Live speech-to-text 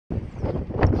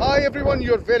Hi everyone,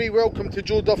 you're very welcome to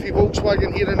Joe Duffy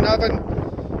Volkswagen here in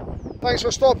Navan. Thanks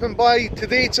for stopping by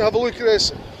today to have a look at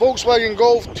this Volkswagen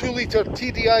Golf 2.0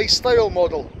 TDI style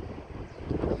model.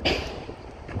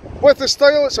 With the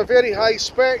style, it's a very high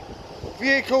spec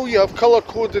vehicle. You have colour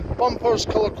coded bumpers,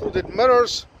 colour coded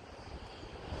mirrors,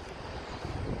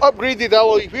 upgraded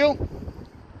alloy wheel,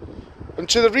 and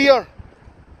to the rear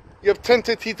you have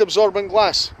tinted heat absorbent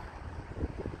glass.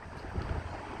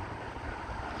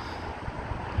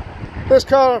 This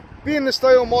car, being the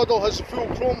style model, has a full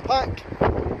chrome pack,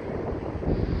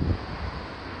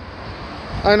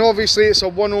 and obviously it's a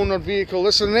one owner vehicle.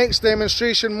 This is the next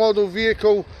demonstration model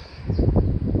vehicle,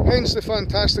 hence the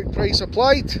fantastic price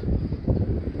applied. You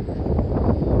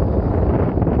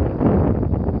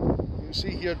can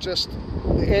see here just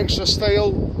the extra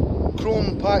style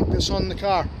chrome pack that's on the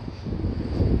car.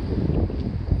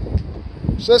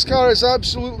 So this car is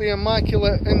absolutely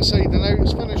immaculate inside and out.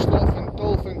 It's finished off in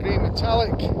dolphin grey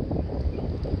metallic.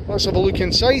 Let's have a look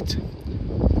inside.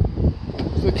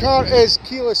 The car is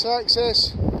keyless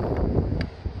access.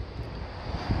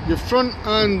 Your front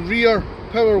and rear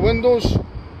power windows,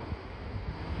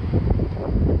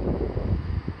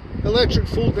 electric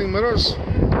folding mirrors,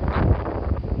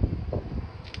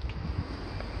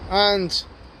 and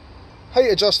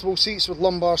height adjustable seats with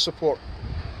lumbar support.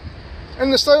 In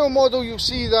the style model, you'll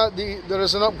see that there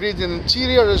is an upgraded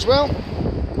interior as well.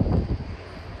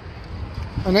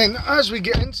 And then as we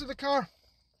get into the car,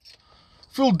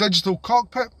 full digital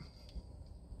cockpit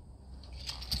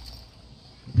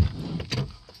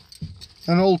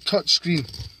and all touch screen.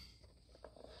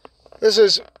 This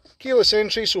is keyless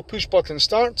entry, so push button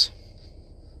start.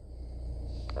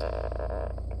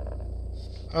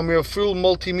 And we have full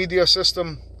multimedia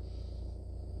system,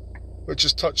 which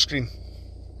is touchscreen.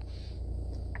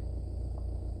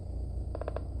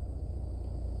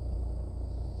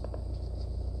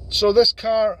 So this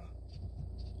car,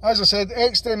 as I said,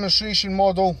 ex-demonstration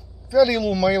model, very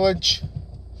low mileage,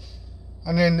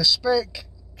 and then the spec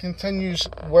continues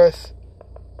with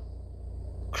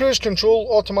cruise control,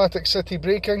 automatic city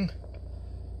braking,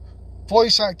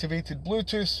 voice activated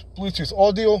Bluetooth, Bluetooth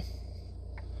audio,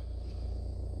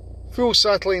 full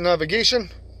satellite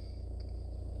navigation,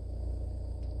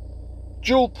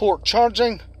 dual port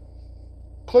charging,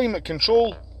 climate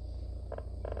control,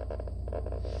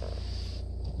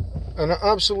 and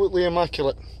absolutely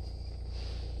immaculate.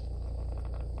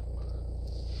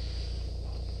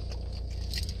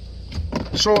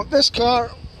 So this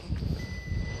car,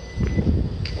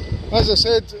 as I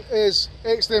said, is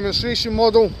ex-demonstration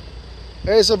model. It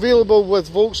is available with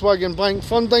Volkswagen Bank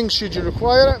funding should you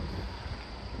require it.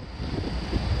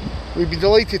 We'd be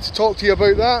delighted to talk to you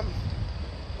about that.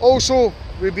 Also,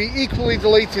 we'd be equally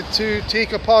delighted to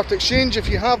take a part exchange if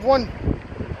you have one.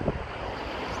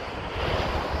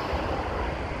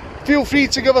 Feel free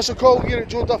to give us a call here at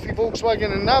Joe Duffy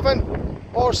Volkswagen in Navan,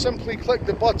 or simply click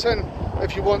the button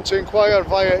if you want to inquire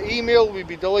via email. We'd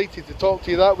be delighted to talk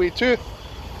to you that way too.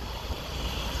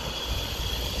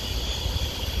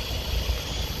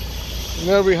 And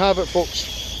there we have it, folks.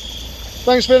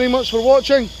 Thanks very much for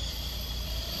watching.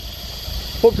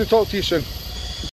 Hope to talk to you soon.